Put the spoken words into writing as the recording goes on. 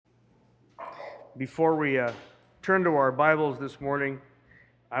before we turn to our Bibles this morning,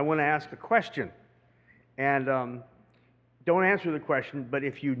 I want to ask a question. And don't answer the question, but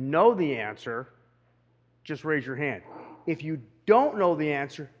if you know the answer, just raise your hand. If you don't know the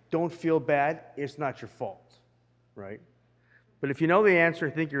answer, don't feel bad. It's not your fault, right? But if you know the answer,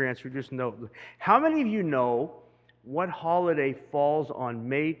 think your answer, just know. How many of you know what holiday falls on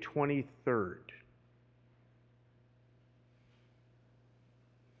May 23rd?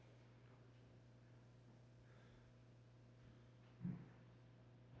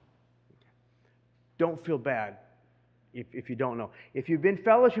 Don't feel bad if you don't know. If you've been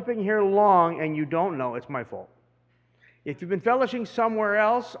fellowshipping here long and you don't know, it's my fault. If you've been fellowshipping somewhere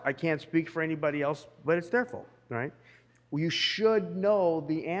else, I can't speak for anybody else, but it's their fault, right? Well, you should know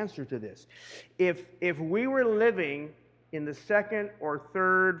the answer to this. If we were living in the 2nd or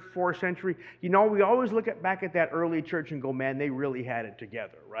 3rd, 4th century, we always look back at that early church and go, man, they really had it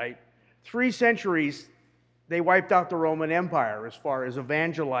together, right? 3 centuries, they wiped out the Roman Empire as far as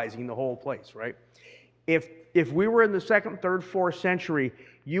evangelizing the whole place, right? If we were in the 2nd, 3rd, 4th century,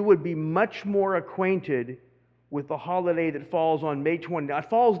 you would be much more acquainted with the holiday that falls on May 20. Now, it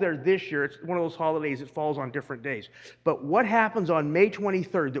falls there this year. It's one of those holidays that falls on different days. But what happens on May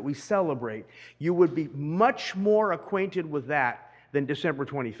 23rd that we celebrate, you would be much more acquainted with that than December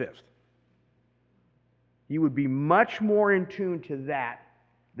 25th. You would be much more in tune to that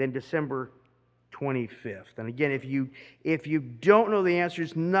than December 25th. And again, if you don't know the answer,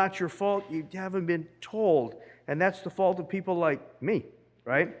 it's not your fault. You haven't been told. And that's the fault of people like me,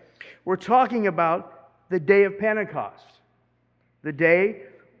 right? We're talking about the day of Pentecost. The day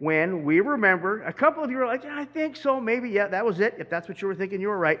when we remember, a couple of you are like, yeah, I think so, maybe, yeah, that was it. If that's what you were thinking, you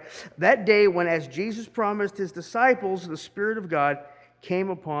were right. That day when, as Jesus promised his disciples, the Spirit of God came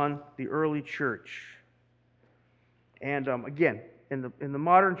upon the early church. And again, in the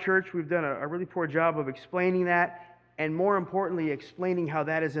modern church, we've done a really poor job of explaining that, and more importantly, explaining how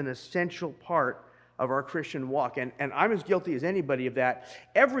that is an essential part of our Christian walk. And I'm as guilty as anybody of that.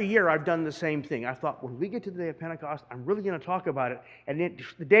 Every year I've done the same thing. I thought, when we get to the day of Pentecost, I'm really going to talk about it. And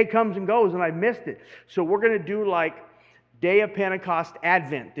the day comes and goes, and I missed it. So we're going to do like Day of Pentecost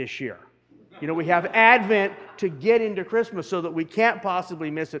Advent this year. We have Advent to get into Christmas so that we can't possibly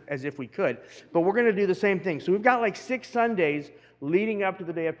miss it as if we could. But we're going to do the same thing. So we've got like 6 Sundays leading up to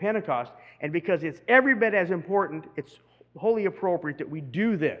the day of Pentecost. And because it's every bit as important, it's wholly appropriate that we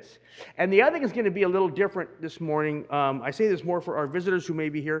do this. And the other thing is going to be a little different this morning. I say this more for our visitors who may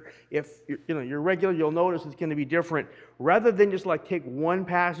be here. If you're regular, you'll notice it's going to be different. Rather than just like take one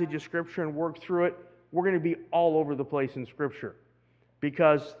passage of Scripture and work through it, we're going to be all over the place in Scripture,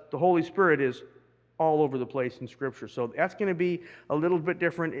 because the Holy Spirit is all over the place in Scripture. So that's going to be a little bit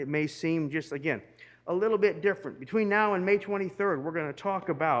different. It may seem just, again, a little bit different. Between now and May 23rd, we're going to talk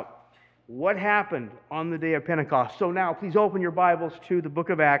about what happened on the day of Pentecost. So now, please open your Bibles to the book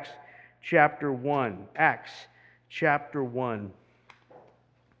of Acts, chapter 1. Acts, chapter 1.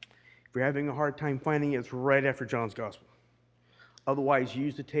 If you're having a hard time finding it, it's right after John's Gospel. Otherwise,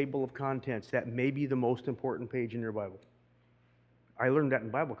 use the table of contents. That may be the most important page in your Bible. I learned that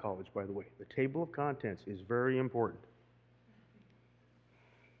in Bible college, by the way. The table of contents is very important.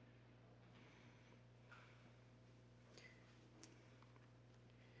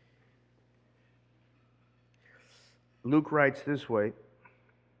 Luke writes this way: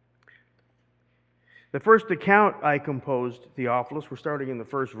 the first account I composed, Theophilus, we're starting in the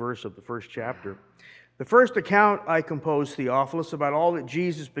first verse of the first chapter. The first account I composed, Theophilus, about all that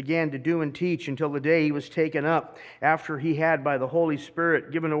Jesus began to do and teach until the day he was taken up, after he had, by the Holy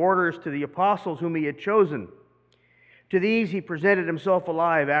Spirit, given orders to the apostles whom he had chosen. To these he presented himself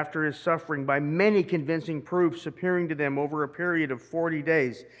alive after his suffering by many convincing proofs, appearing to them over a period of 40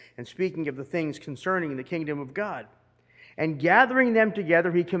 days, and speaking of the things concerning the kingdom of God. And gathering them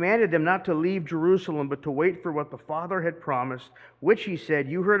together, he commanded them not to leave Jerusalem, but to wait for what the Father had promised, which he said,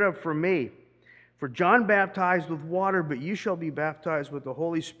 "You heard of from me. For John baptized with water, but you shall be baptized with the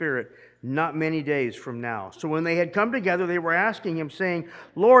Holy Spirit not many days from now." So when they had come together, they were asking him, saying,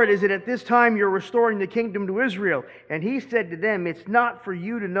 "Lord, is it at this time you're restoring the kingdom to Israel?" And he said to them, "It's not for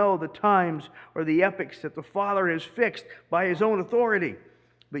you to know the times or the epochs that the Father has fixed by his own authority.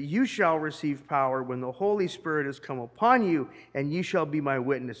 But you shall receive power when the Holy Spirit has come upon you, and you shall be my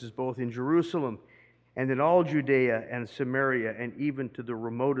witnesses both in Jerusalem and in all Judea and Samaria, and even to the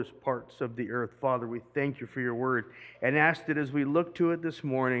remotest parts of the earth." Father, we thank you for your word, and ask that as we look to it this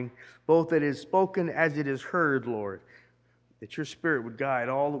morning, both that it is spoken as it is heard, Lord, that your Spirit would guide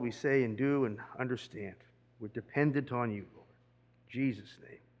all that we say and do and understand. We're dependent on you, Lord. In Jesus'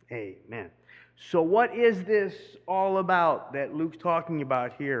 name, amen. So what is this all about that Luke's talking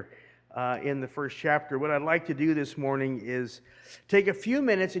about here? in the first chapter. What I'd like to do this morning is take a few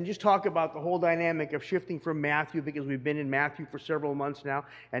minutes and just talk about the whole dynamic of shifting from Matthew, because we've been in Matthew for several months now,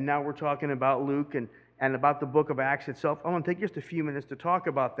 and now we're talking about Luke and about the book of Acts itself. I want to take just a few minutes to talk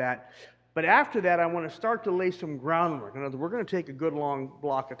about that. But after that, I want to start to lay some groundwork. In other words, we're going to take a good long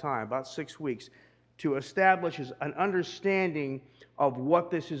block of time, about 6 weeks, to establish an understanding of what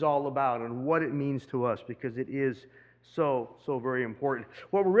this is all about and what it means to us, because it is so very important.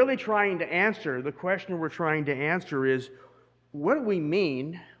 What we're really trying to answer, the question we're trying to answer is, what do we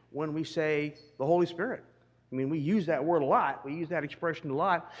mean when we say the Holy Spirit? I mean, we use that word a lot. We use that expression a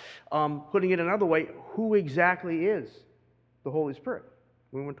lot. Putting it another way, who exactly is the Holy Spirit?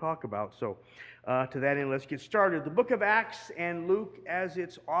 We want to talk about. So to that end, let's get started. The book of Acts and Luke as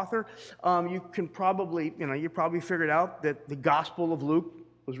its author, you probably figured out that the Gospel of Luke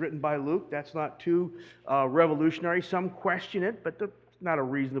was written by Luke. That's not too revolutionary. Some question it, but it's not a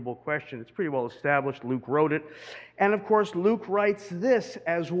reasonable question. It's pretty well established. Luke wrote it. And of course, Luke writes this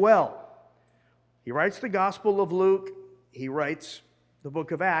as well. He writes the Gospel of Luke. He writes the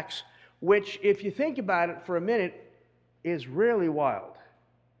book of Acts, which, if you think about it for a minute, is really wild.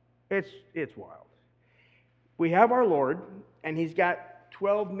 It's wild. We have our Lord, and he's got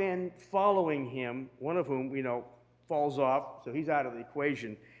 12 men following him, one of whom, falls off, so he's out of the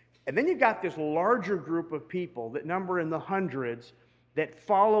equation. And then you've got this larger group of people that number in the hundreds that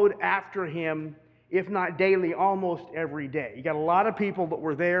followed after him, if not daily, almost every day. You got a lot of people that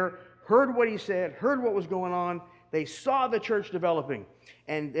were there, heard what he said, heard what was going on. They saw the church developing,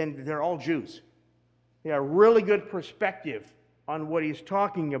 and they're all Jews. They have really good perspective on what he's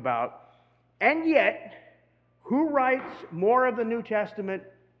talking about. And yet, who writes more of the New Testament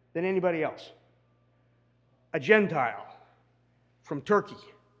than anybody else? A Gentile from Turkey.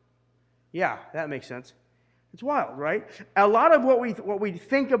 Yeah, that makes sense. It's wild, right? A lot of what we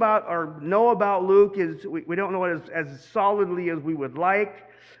think about or know about Luke is we don't know it as solidly as we would like.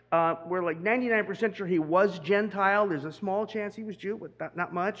 We're like 99% sure he was Gentile. There's a small chance he was Jew, but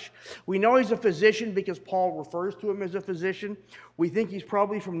not much. We know he's a physician because Paul refers to him as a physician. We think he's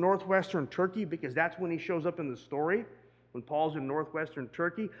probably from northwestern Turkey because that's when he shows up in the story, when Paul's in northwestern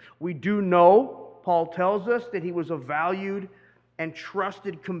Turkey. We do know, Paul tells us, that he was a valued and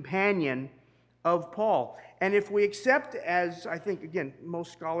trusted companion of Paul. And if we accept, as I think, again,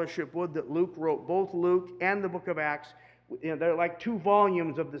 most scholarship would, that Luke wrote both Luke and the book of Acts, they're like two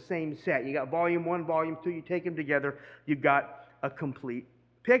volumes of the same set. You got volume 1, volume 2, you take them together, you've got a complete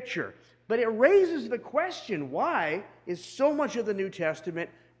picture. But it raises the question, why is so much of the New Testament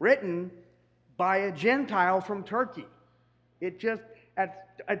written by a Gentile from Turkey? It just,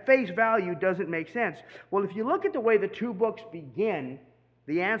 at face value, doesn't make sense. Well, if you look at the way the two books begin,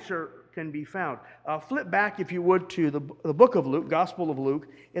 the answer can be found. Flip back, if you would, to the book of Luke, Gospel of Luke,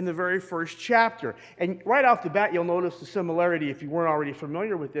 in the very first chapter. And right off the bat, you'll notice the similarity, if you weren't already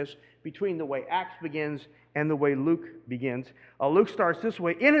familiar with this, between the way Acts begins and the way Luke begins. Luke starts this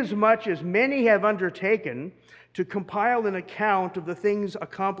way: "Inasmuch as many have undertaken to compile an account of the things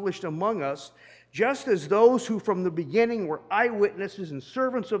accomplished among us, just as those who from the beginning were eyewitnesses and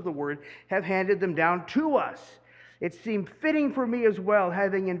servants of the word have handed them down to us. It seemed fitting for me as well,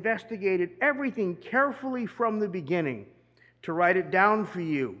 having investigated everything carefully from the beginning, to write it down for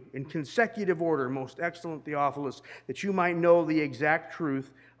you in consecutive order, most excellent Theophilus, that you might know the exact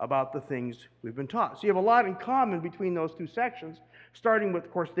truth about the things we've been taught." So you have a lot in common between those two sections, starting with,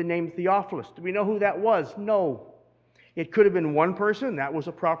 of course, the name Theophilus. Do we know who that was? No. It could have been one person. That was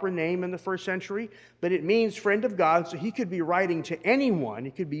a proper name in the first century. But it means friend of God, so he could be writing to anyone.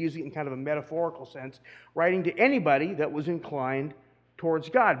 He could be using it in kind of a metaphorical sense, writing to anybody that was inclined towards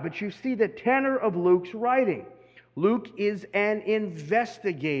God. But you see the tenor of Luke's writing. Luke is an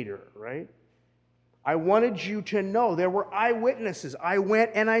investigator, right? I wanted you to know there were eyewitnesses. I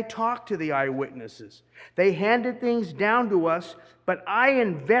went and I talked to the eyewitnesses. They handed things down to us, but I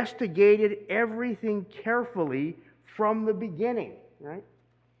investigated everything carefully from the beginning, right?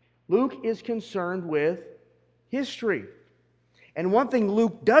 Luke is concerned with history. And one thing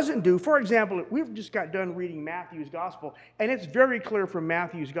Luke doesn't do, for example, we've just got done reading Matthew's gospel, and it's very clear from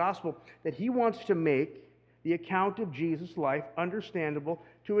Matthew's gospel that he wants to make the account of Jesus' life understandable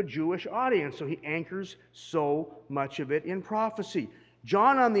to a Jewish audience. So he anchors so much of it in prophecy.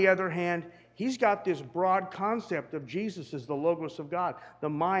 John, on the other hand, he's got this broad concept of Jesus as the Logos of God, the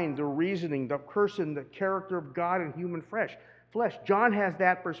mind, the reasoning, the person, the character of God in human flesh. John has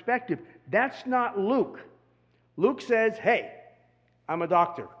that perspective. That's not Luke. Luke says, hey, I'm a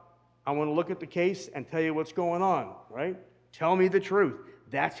doctor. I want to look at the case and tell you what's going on, right? Tell me the truth.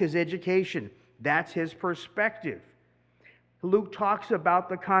 That's his education. That's his perspective. Luke talks about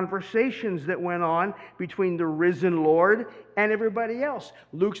the conversations that went on between the risen Lord and everybody else.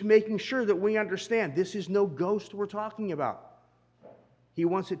 Luke's making sure that we understand this is no ghost we're talking about. He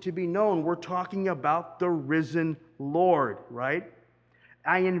wants it to be known we're talking about the risen Lord, right?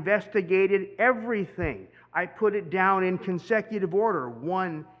 I investigated everything. I put it down in consecutive order,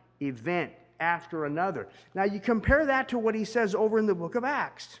 one event after another. Now you compare that to what he says over in the book of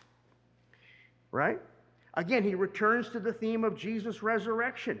Acts, right? Again, he returns to the theme of Jesus'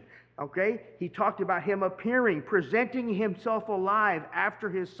 resurrection, okay? He talked about him appearing, presenting himself alive after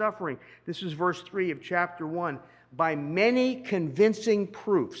his suffering. This is verse 3 of chapter 1. By many convincing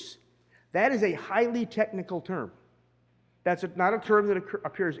proofs. That is a highly technical term. That's not a term that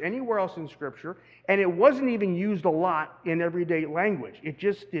appears anywhere else in Scripture, and it wasn't even used a lot in everyday language. It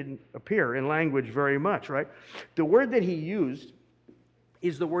just didn't appear in language very much, right? The word that he used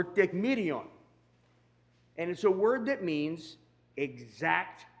is the word tekmedion, and it's a word that means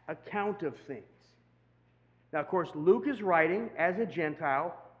exact account of things. Now, of course, Luke is writing as a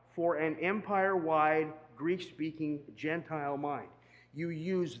Gentile for an empire-wide Greek-speaking Gentile mind. You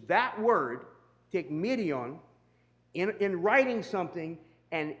use that word, tekmedion, in writing something,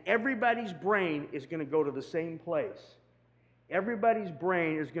 and everybody's brain is going to go to the same place. Everybody's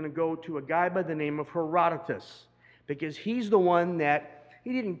brain is going to go to a guy by the name of Herodotus, because he's the one that,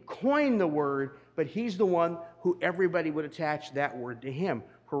 he didn't coin the word, but he's the one who everybody would attach that word to him.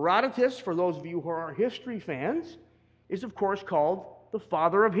 Herodotus, for those of you who are history fans, is of course called the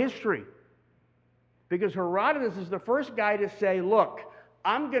father of history. Because Herodotus is the first guy to say, look,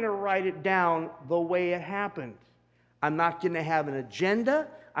 I'm going to write it down the way it happened. I'm not going to have an agenda.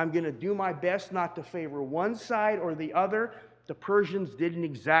 I'm going to do my best not to favor one side or the other. The Persians didn't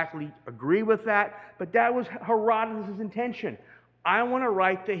exactly agree with that, but that was Herodotus' intention. I want to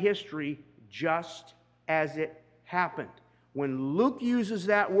write the history just as it happened. When Luke uses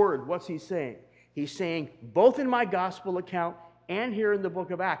that word, what's he saying? He's saying, both in my gospel account and here in the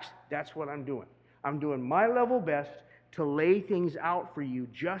book of Acts, that's what I'm doing. I'm doing my level best to lay things out for you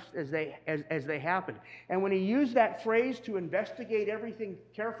just as they happen. And when he used that phrase to investigate everything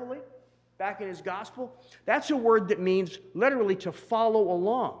carefully, back in his gospel, that's a word that means literally to follow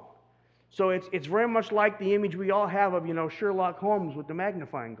along. So it's very much like the image we all have of, Sherlock Holmes with the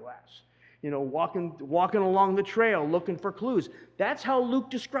magnifying glass. Walking along the trail looking for clues. That's how Luke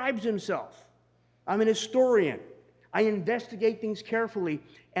describes himself. I'm an historian. I investigate things carefully,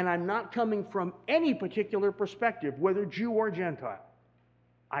 and I'm not coming from any particular perspective, whether Jew or Gentile.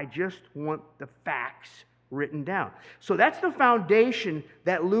 I just want the facts written down. So that's the foundation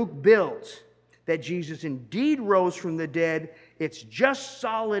that Luke builds, that Jesus indeed rose from the dead. It's just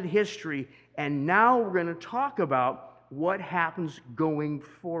solid history, and now we're going to talk about what happens going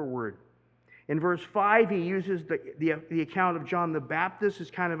forward. In verse 5, he uses the account of John the Baptist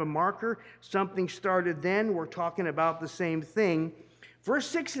as kind of a marker. Something started then. We're talking about the same thing. Verse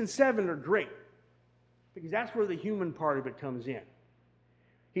 6 and 7 are great, because that's where the human part of it comes in.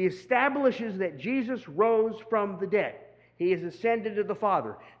 He establishes that Jesus rose from the dead. He has ascended to the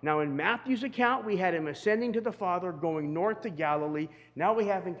Father. Now in Matthew's account, we had him ascending to the Father, going north to Galilee. Now we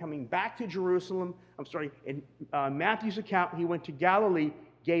have him coming back to Jerusalem. In Matthew's account, he went to Galilee,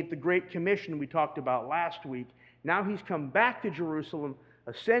 gave the Great Commission we talked about last week. Now he's come back to Jerusalem,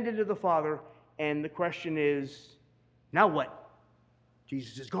 ascended to the Father, and the question is, now what?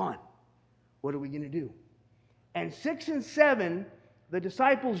 Jesus is gone. What are we going to do? And 6 and 7, the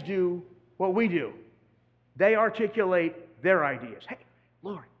disciples do what we do. They articulate their ideas. Hey,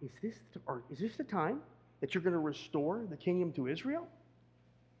 Lord, is this the time that you're going to restore the kingdom to Israel?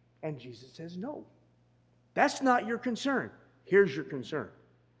 And Jesus says, no. That's not your concern. Here's your concern.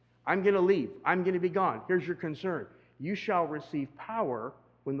 I'm going to leave. I'm going to be gone. Here's your concern. You shall receive power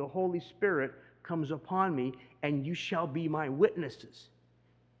when the Holy Spirit comes upon me, and you shall be my witnesses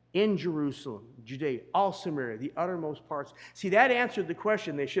in Jerusalem, Judea, all Samaria, the uttermost parts. See, that answered the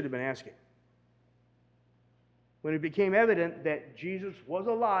question they should have been asking. When it became evident that Jesus was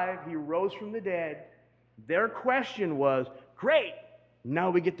alive, he rose from the dead, their question was, great, now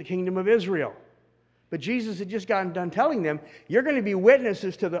we get the kingdom of Israel. But Jesus had just gotten done telling them, you're going to be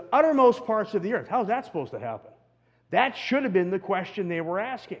witnesses to the uttermost parts of the earth. How's that supposed to happen? That should have been the question they were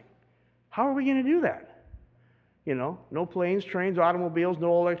asking. How are we going to do that? No planes, trains, automobiles,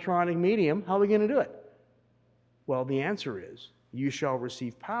 no electronic medium. How are we going to do it? Well, the answer is, you shall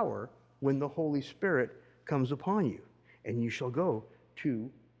receive power when the Holy Spirit comes upon you, and you shall go to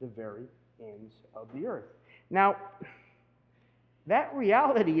the very ends of the earth. Now, that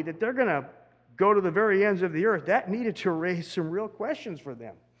reality that they're going to go to the very ends of the earth, that needed to raise some real questions for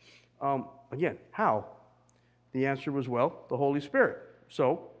them. Again, how? The answer was, well, the Holy Spirit.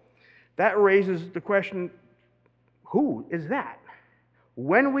 So that raises the question, who is that?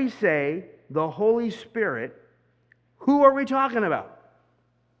 When we say the Holy Spirit, who are we talking about?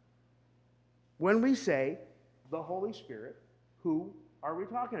 When we say the Holy Spirit, who are we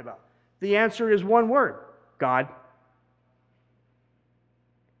talking about? The answer is one word: God.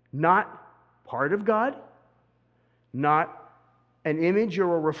 Not part of God, not an image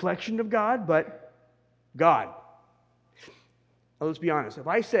or a reflection of God, but God. Now let's be honest. If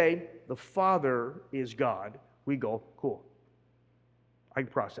I say the Father is God, we go, cool. I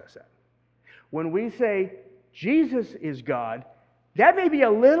can process that. When we say Jesus is God, that may be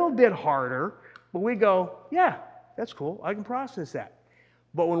a little bit harder, but we go, yeah, that's cool. I can process that.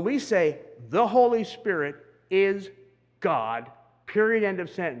 But when we say the Holy Spirit is God, period, end of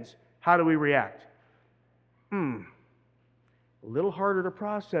sentence, how do we react? A little harder to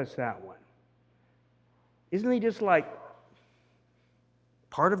process that one. Isn't he just like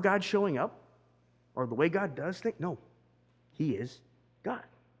part of God showing up? Or the way God does things? No, he is God.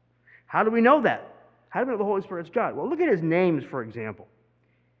 How do we know that? How do we know the Holy Spirit is God? Well, look at his names, for example.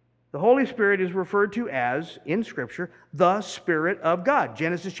 The Holy Spirit is referred to as, in Scripture, the Spirit of God.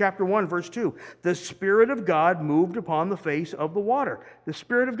 Genesis chapter 1, verse 2. The Spirit of God moved upon the face of the water. The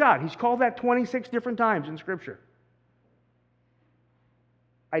Spirit of God. He's called that 26 different times in Scripture.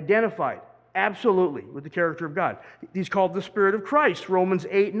 Identified, absolutely, with the character of God. He's called the Spirit of Christ, Romans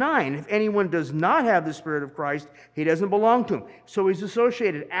 8, 9. If anyone does not have the Spirit of Christ, he doesn't belong to him. So he's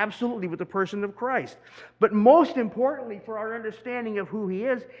associated absolutely with the person of Christ. But most importantly, for our understanding of who he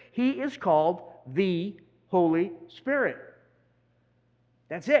is called the Holy Spirit.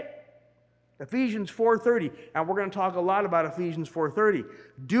 That's it. Ephesians 4:30. And we're going to talk a lot about Ephesians 4:30.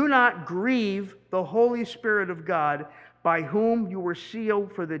 Do not grieve the Holy Spirit of God, by whom you were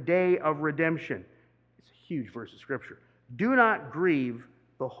sealed for the day of redemption. It's a huge verse of Scripture. Do not grieve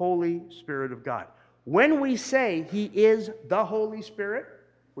the Holy Spirit of God. When we say he is the Holy Spirit,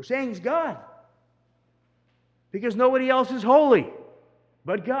 we're saying he's God. Because nobody else is holy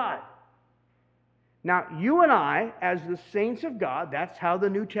but God. Now, you and I, as the saints of God, that's how the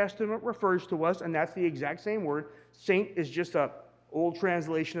New Testament refers to us, and that's the exact same word. Saint is just an old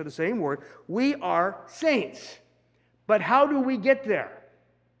translation of the same word. We are saints. But how do we get there?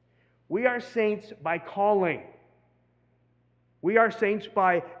 We are saints by calling. We are saints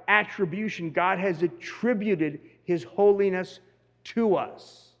by attribution. God has attributed his holiness to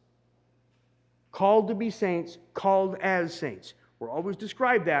us. Called to be saints, called as saints. We're always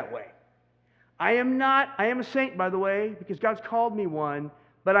described that way. I am a saint, by the way, because God's called me one,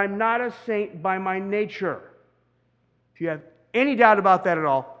 but I'm not a saint by my nature. If you have any doubt about that at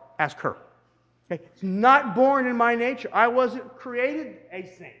all, ask her. Okay? It's not born in my nature. I wasn't created a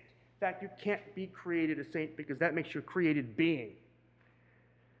saint. In fact, you can't be created a saint because that makes you a created being.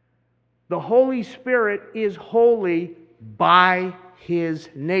 The Holy Spirit is holy by his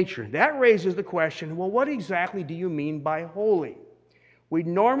nature. That raises the question, well, what exactly do you mean by holy? We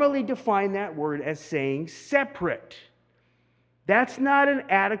normally define that word as saying separate. That's not an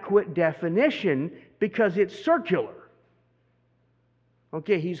adequate definition because it's circular.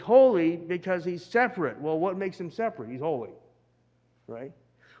 Okay, he's holy because he's separate. Well, what makes him separate? He's holy, right?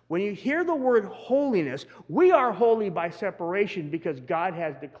 When you hear the word holiness, we are holy by separation because God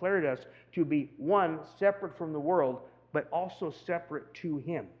has declared us to be, one, separate from the world, but also separate to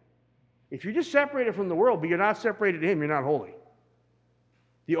him. If you're just separated from the world, but you're not separated to him, you're not holy.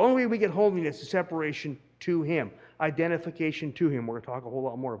 The only way we get holiness is separation to him, identification to him. We're going to talk a whole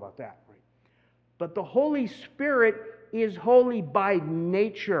lot more about that, right? But the Holy Spirit is holy by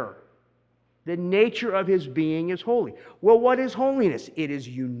nature. The nature of his being is holy. Well, what is holiness? It is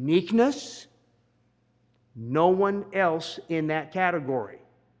uniqueness. No one else in that category.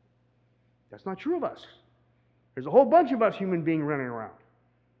 That's not true of us. There's a whole bunch of us human beings running around,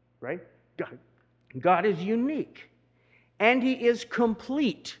 right? God is unique. And he is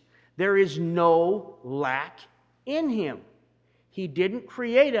complete. There is no lack in him. He didn't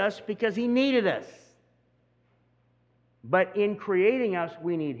create us because he needed us. But in creating us,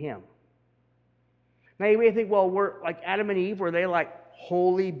 we need him. Now you may think, well, we're like Adam and Eve, were they like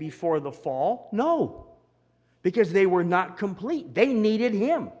holy before the fall? No, because they were not complete. They needed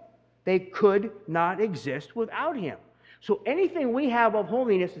him. They could not exist without him. So anything we have of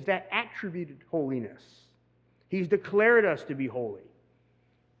holiness is that attributed holiness. He's declared us to be holy.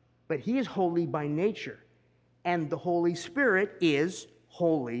 But he is holy by nature. And the Holy Spirit is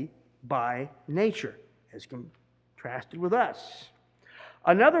holy by nature, as contrasted with us.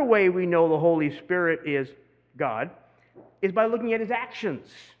 Another way we know the Holy Spirit is God is by looking at his actions.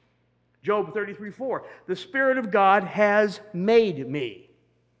 Job 33:4, the Spirit of God has made me.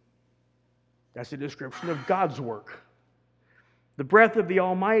 That's a description of God's work. The breath of the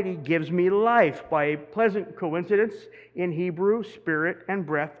Almighty gives me life. By a pleasant coincidence, in Hebrew, spirit and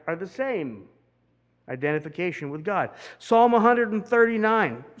breath are the same. Identification with God. Psalm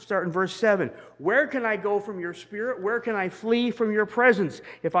 139, start in verse 7. Where can I go from your spirit? Where can I flee from your presence?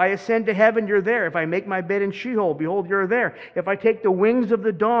 If I ascend to heaven, you're there. If I make my bed in Sheol, behold, you're there. If I take the wings of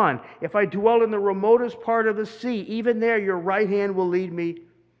the dawn, if I dwell in the remotest part of the sea, even there your right hand will lead me,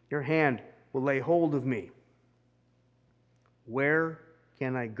 your hand will lay hold of me. Where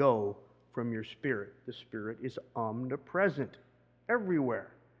can I go from your spirit? The Spirit is omnipresent,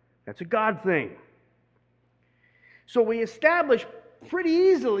 everywhere. That's a God thing. So we establish pretty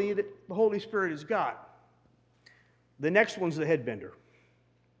easily that the Holy Spirit is God. The next one's the headbender.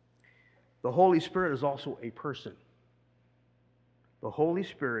 The Holy Spirit is also a person. The Holy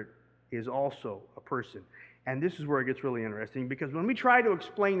Spirit is also a person. And this is where it gets really interesting, because when we try to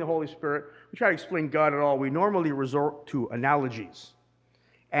explain the Holy Spirit, we try to explain God at all, we normally resort to analogies.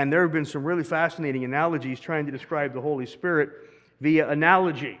 And there have been some really fascinating analogies trying to describe the Holy Spirit via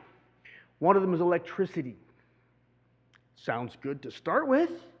analogy. One of them is electricity. Sounds good to start with.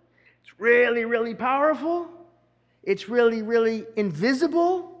 It's really, really powerful. It's really, really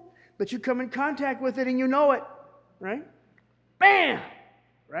invisible, but you come in contact with it and you know it, right? Bam!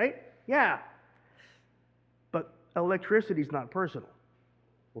 Right? Yeah. But electricity is not personal.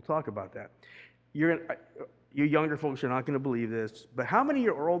 We'll talk about that. You younger folks are not going to believe this, but how many of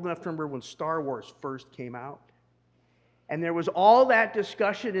you are old enough to remember when Star Wars first came out? And there was all that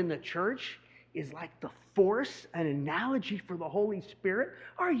discussion in the church. Is like the Force an analogy for the Holy Spirit?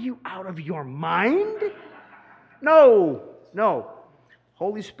 Are you out of your mind? No.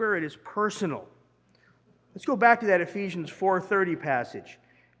 Holy Spirit is personal. Let's go back to that Ephesians 4:30 passage.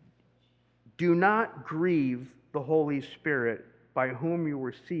 Do not grieve the Holy Spirit, by whom you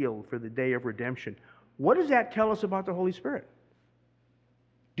were sealed for the day of redemption. What does that tell us about the Holy Spirit?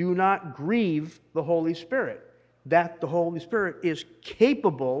 Do not grieve the Holy Spirit. That the Holy Spirit is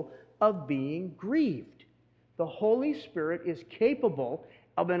capable of being grieved. The Holy Spirit is capable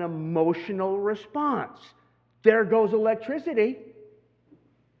of an emotional response. There goes electricity.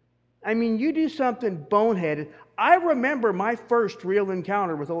 I mean, you do something boneheaded. I remember my first real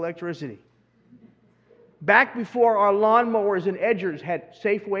encounter with electricity. Back before our lawnmowers and edgers had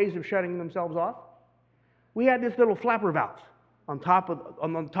safe ways of shutting themselves off, we had this little flapper valve on top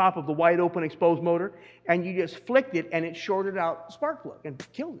of the wide open exposed motor, and you just flicked it and it shorted out the spark plug and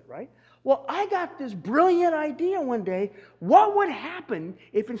killed it, right? Well, I got this brilliant idea one day. What would happen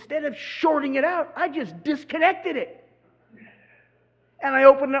if instead of shorting it out, I just disconnected it? And I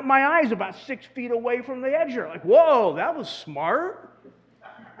opened up my eyes about 6 feet away from the edger. Like, whoa, that was smart.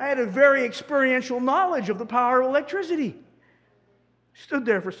 I had a very experiential knowledge of the power of electricity. Stood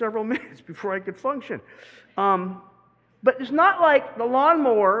there for several minutes before I could function. But it's not like the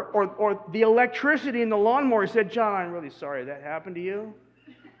lawnmower or the electricity in the lawnmower said, John, I'm really sorry that happened to you.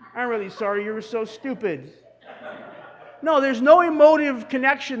 I'm really sorry you were so stupid. No, there's no emotive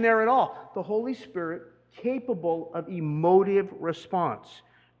connection there at all. The Holy Spirit, capable of emotive response.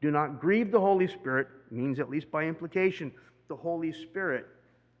 Do not grieve the Holy Spirit, means at least by implication, the Holy Spirit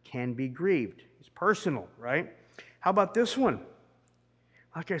can be grieved. It's personal, right? How about this one?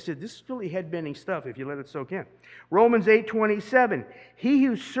 Like I said, this is really head-bending stuff if you let it soak in. Romans 8:27. He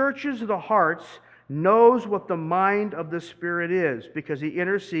who searches the hearts knows what the mind of the Spirit is, because he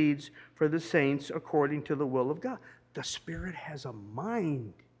intercedes for the saints according to the will of God. The Spirit has a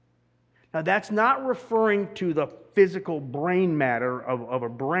mind. Now, that's not referring to the physical brain matter of a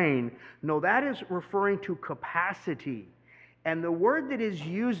brain. No, that is referring to capacity. And the word that is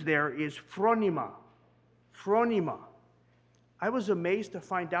used there is phronema. Phronema. I was amazed to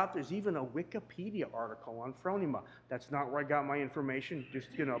find out there's even a Wikipedia article on phronema. That's not where I got my information,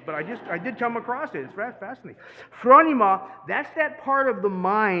 but I did come across it. It's fascinating. Phronema, that's that part of the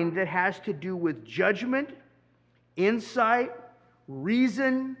mind that has to do with judgment, insight,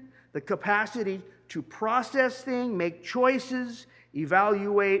 reason, the capacity to process things, make choices,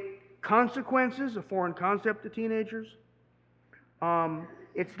 evaluate consequences, a foreign concept to teenagers.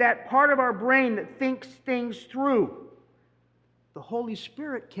 It's that part of our brain that thinks things through. The Holy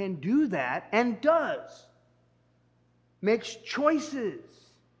Spirit can do that and does. Makes choices.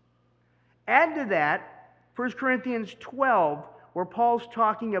 Add to that 1 Corinthians 12, where Paul's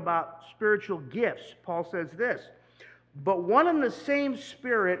talking about spiritual gifts. Paul says this, but one and the same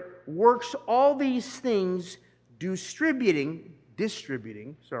Spirit works all these things, distributing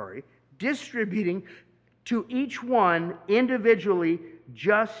to each one individually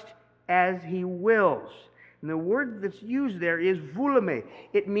just as he wills. And the word that's used there is voulome.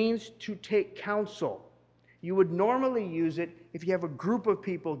 It means to take counsel. You would normally use it if you have a group of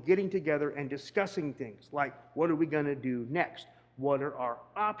people getting together and discussing things like, what are we going to do next? What are our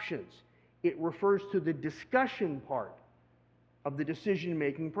options? It refers to the discussion part of the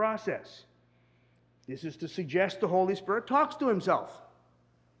decision-making process. This is to suggest the Holy Spirit talks to himself.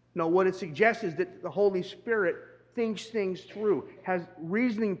 No, what it suggests is that the Holy Spirit thinks things through, has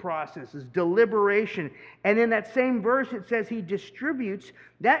reasoning processes, deliberation. And in that same verse, it says he distributes.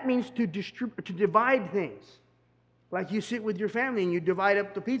 That means to divide things. Like you sit with your family and you divide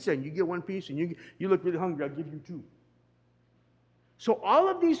up the pizza and you get one piece and you look really hungry, I'll give you two. So all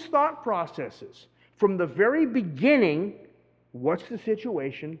of these thought processes, from the very beginning, what's the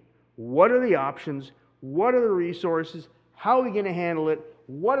situation? What are the options? What are the resources? How are we going to handle it?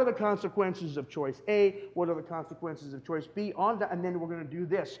 What are the consequences of choice A? What are the consequences of choice B? And then we're going to do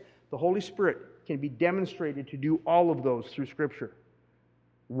this. The Holy Spirit can be demonstrated to do all of those through Scripture.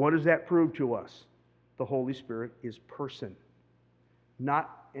 What does that prove to us? The Holy Spirit is person,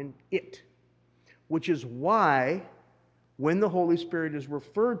 not an it. Which is why, when the Holy Spirit is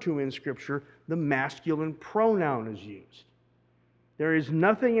referred to in Scripture, the masculine pronoun is used. There is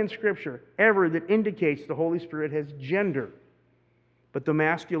nothing in Scripture ever that indicates the Holy Spirit has gender. But the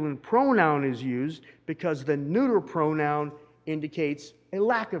masculine pronoun is used because the neuter pronoun indicates a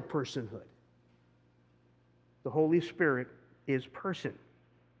lack of personhood. The Holy Spirit is person.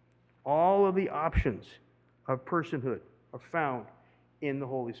 All of the options of personhood are found in the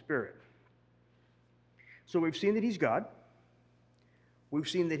Holy Spirit. So we've seen that he's God. We've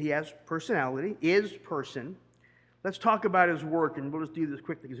seen that he has personality, is person. Let's talk about his work, and we'll just do this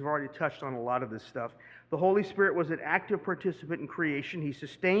quickly because we've already touched on a lot of this stuff. The Holy Spirit was an active participant in creation. He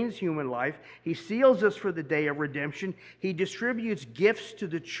sustains human life. He seals us for the day of redemption. He distributes gifts to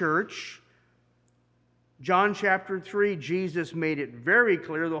the church. John chapter 3, Jesus made it very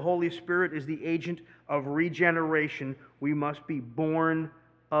clear the Holy Spirit is the agent of regeneration. We must be born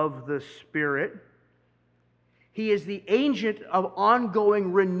of the Spirit. He is the agent of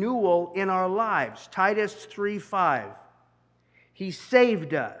ongoing renewal in our lives. Titus 3:5. He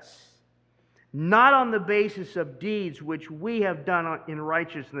saved us, not on the basis of deeds which we have done in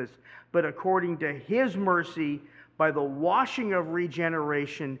righteousness, but according to his mercy by the washing of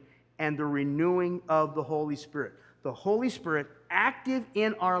regeneration and the renewing of the Holy Spirit. The Holy Spirit active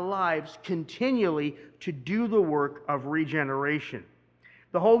in our lives continually to do the work of regeneration.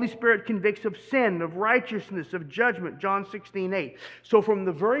 The Holy Spirit convicts of sin, of righteousness, of judgment, John 16:8. So from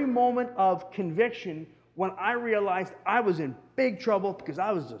the very moment of conviction, when I realized I was in big trouble because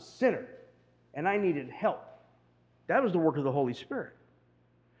I was a sinner and I needed help, that was the work of the Holy Spirit.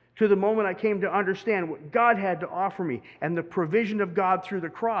 To the moment I came to understand what God had to offer me and the provision of God through the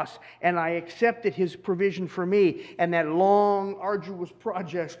cross, and I accepted his provision for me, and that long, arduous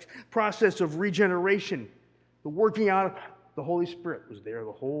process of regeneration, the working out, the Holy Spirit was there,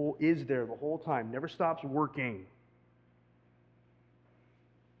 is there the whole time, never stops working.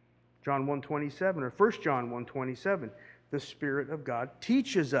 John 1:27, or 1 John 1:27, the Spirit of God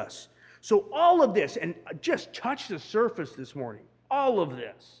teaches us. So all of this, and just touch the surface this morning, all of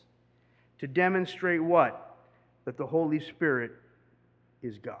this, to demonstrate what? That the Holy Spirit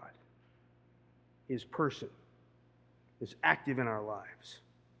is God, is person, is active in our lives.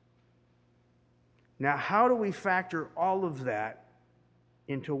 Now, how do we factor all of that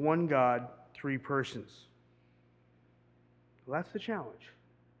into one God, three persons? Well, that's the challenge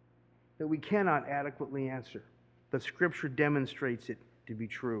that we cannot adequately answer, but Scripture demonstrates it to be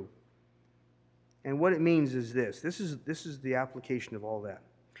true. And what it means is this. This is the application of all that.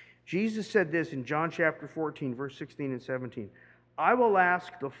 Jesus said this in John chapter 14, verse 16 and 17. I will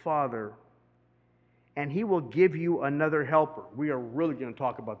ask the Father, and he will give you another helper. We are really going to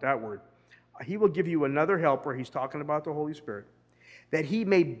talk about that word. He will give you another helper. He's talking about the Holy Spirit. That he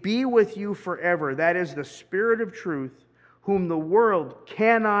may be with you forever. That is the Spirit of truth, whom the world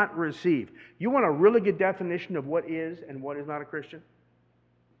cannot receive. You want a really good definition of what is and what is not a Christian?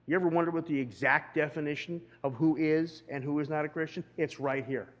 You ever wonder what the exact definition of who is and who is not a Christian? It's right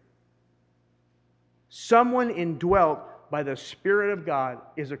here. Someone indwelt by the Spirit of God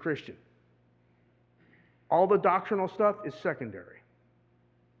is a Christian. All the doctrinal stuff is secondary.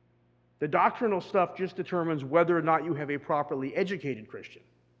 The doctrinal stuff just determines whether or not you have a properly educated Christian.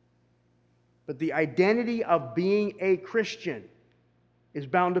 But the identity of being a Christian is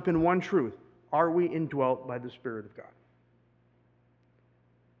bound up in one truth. Are we indwelt by the Spirit of God?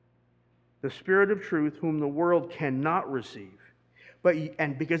 The Spirit of truth, whom the world cannot receive,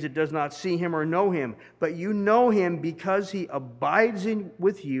 and because it does not see him or know him, but you know him because he abides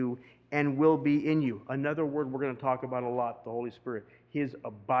with you and will be in you. Another word we're going to talk about a lot, the Holy Spirit. His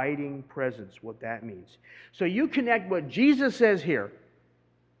abiding presence, what that means. So you connect what Jesus says here,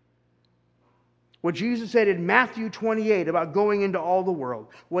 what Jesus said in Matthew 28 about going into all the world,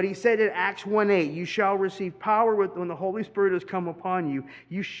 what he said in Acts 1:8, you shall receive power when the Holy Spirit has come upon you.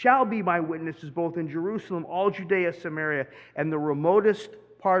 You shall be my witnesses both in Jerusalem, all Judea, Samaria, and the remotest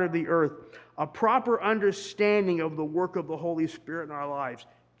part of the earth. A proper understanding of the work of the Holy Spirit in our lives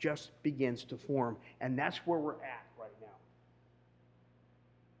just begins to form. And that's where we're at right now.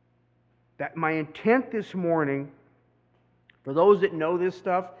 That my intent this morning, for those that know this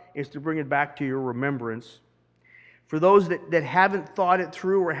stuff, is to bring it back to your remembrance. For those that haven't thought it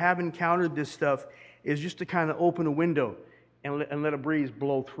through or haven't encountered this stuff, is just to kind of open a window and let a breeze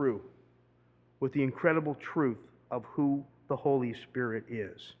blow through with the incredible truth of who the Holy Spirit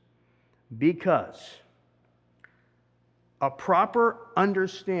is. Because a proper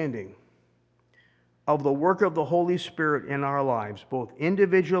understanding of the work of the Holy Spirit in our lives, both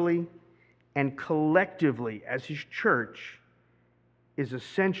individually and collectively as His church, is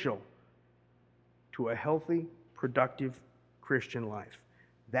essential to a healthy, productive Christian life.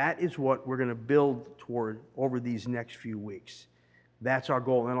 That is what we're going to build toward over these next few weeks. That's our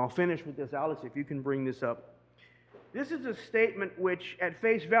goal. And I'll finish with this. Alex, if you can bring this up. This is a statement which, at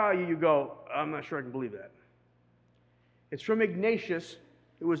face value, you go, I'm not sure I can believe that. It's from Ignatius,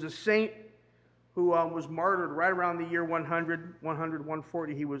 who was a saint who was martyred right around the year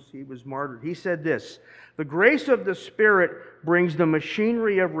 140, he was martyred. He said this: the grace of the Spirit brings the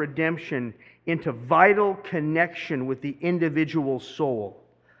machinery of redemption into vital connection with the individual soul.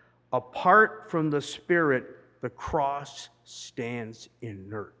 Apart from the Spirit, the cross stands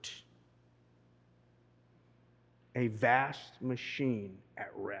inert. A vast machine at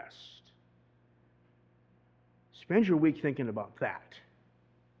rest. Spend your week thinking about that.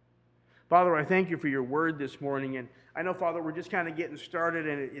 Father, I thank you for your word this morning. And I know, Father, we're just kind of getting started,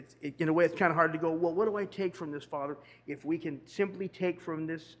 and in a way it's kind of hard to go, well, what do I take from this, Father? If we can simply take from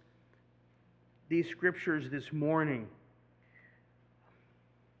these scriptures this morning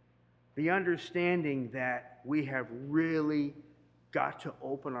the understanding that we have really got to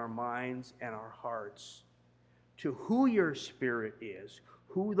open our minds and our hearts to who your Spirit is,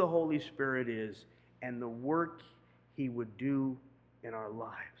 who the Holy Spirit is, and the work He would do in our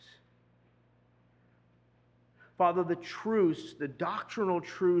lives. Father, the truths, the doctrinal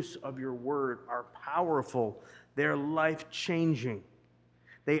truths of your word are powerful. They're life-changing.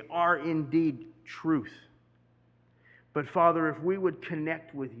 They are indeed truth. But Father, if we would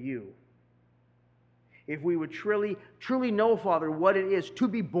connect with you, if we would truly know, Father, what it is to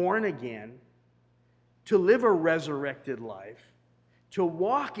be born again, to live a resurrected life, to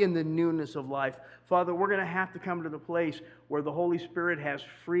walk in the newness of life, Father, we're going to have to come to the place where the Holy Spirit has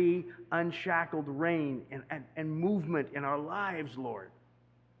free, unshackled reign and movement in our lives, Lord.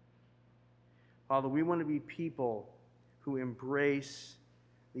 Father, we want to be people who embrace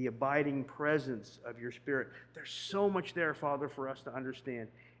the abiding presence of your Spirit. There's so much there, Father, for us to understand,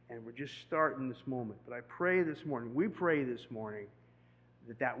 and we're just starting this moment. But I pray this morning, we pray this morning,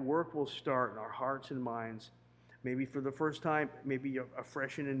 that work will start in our hearts and minds. Maybe for the first time, maybe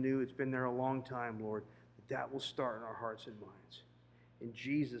afresh and anew. It's been there a long time, Lord. That will start in our hearts and minds. In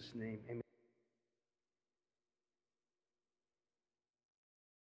Jesus' name, amen.